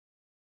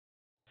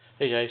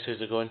Hey guys, how's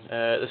it going?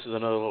 This is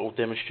another little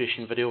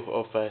demonstration video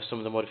of some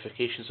of the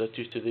modifications I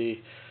do to the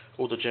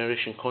older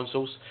generation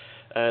consoles.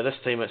 This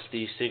time it's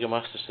the Sega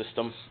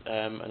Mastersystem,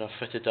 and I've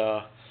fitted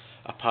a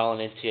PAL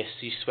and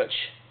NTSC switch,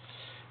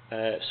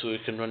 so we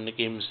can run the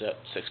games at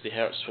 60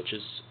 Hz, which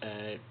is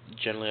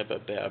generally a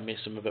bit better,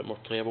 makes them a bit more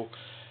playable.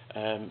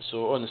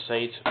 So on the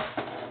side,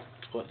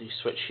 I've got the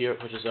switch here,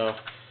 which is a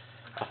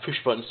push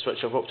button switch.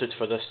 I've opted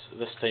for this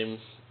time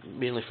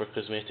mainly for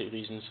cosmetic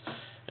reasons.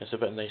 It's a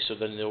bit nicer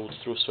than the old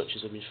throw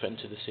switches I've been fitting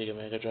to the Sega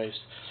Mega Drives.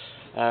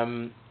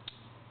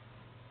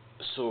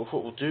 So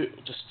what we'll do,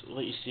 just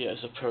let you see it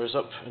as it powers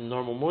up in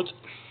normal mode.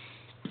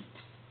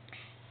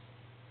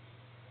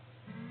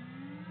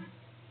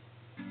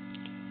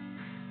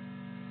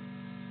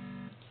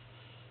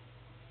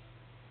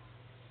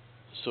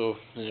 So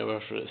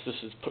this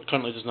is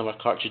currently doesn't have a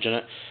cartridge in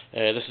it.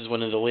 This is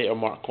one of the later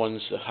Mark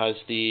ones that has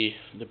the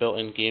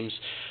built-in games.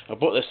 I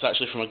bought this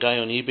actually from a guy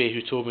on eBay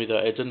who told me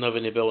that it didn't have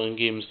any built-in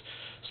games,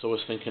 so I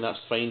was thinking that's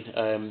fine.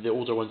 The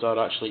older ones are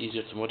actually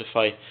easier to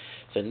modify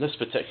than this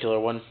particular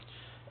one,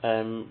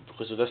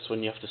 because with this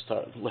one you have to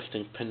start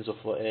lifting pins off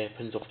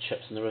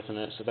chips and everything,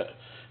 and it's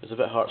a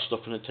bit heart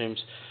stopping at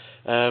times.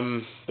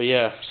 But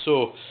yeah,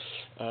 so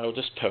I'll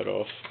just power it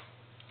off,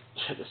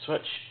 hit the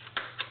switch,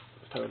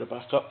 power it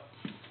back up.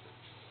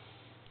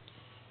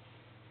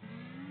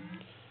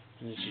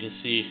 And as you can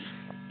see,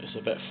 it's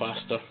a bit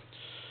faster.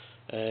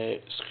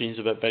 Screen's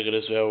a bit bigger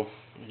as well,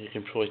 and you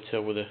can probably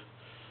tell with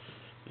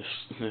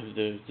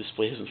the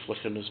display isn't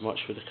flickering as much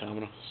with the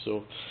camera.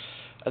 So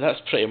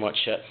that's pretty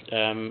much it.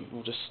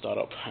 We'll just start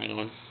up. Hang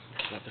on,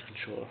 grab the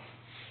controller,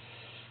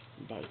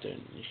 back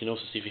down. You can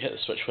also see if you hit the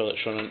switch while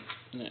it's running,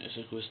 as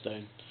it goes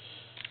down.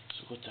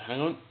 So go to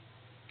hang on.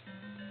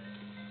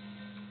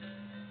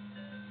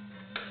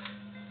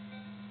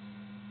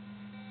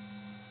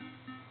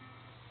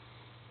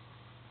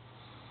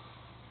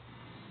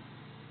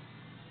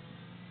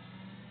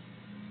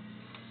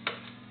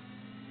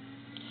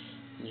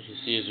 And you can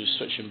see as we're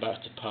switching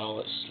back to PAL,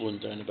 it's slowing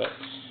down a bit,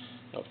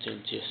 up to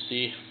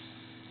NTSC,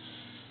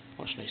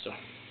 much nicer.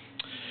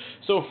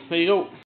 So there you go.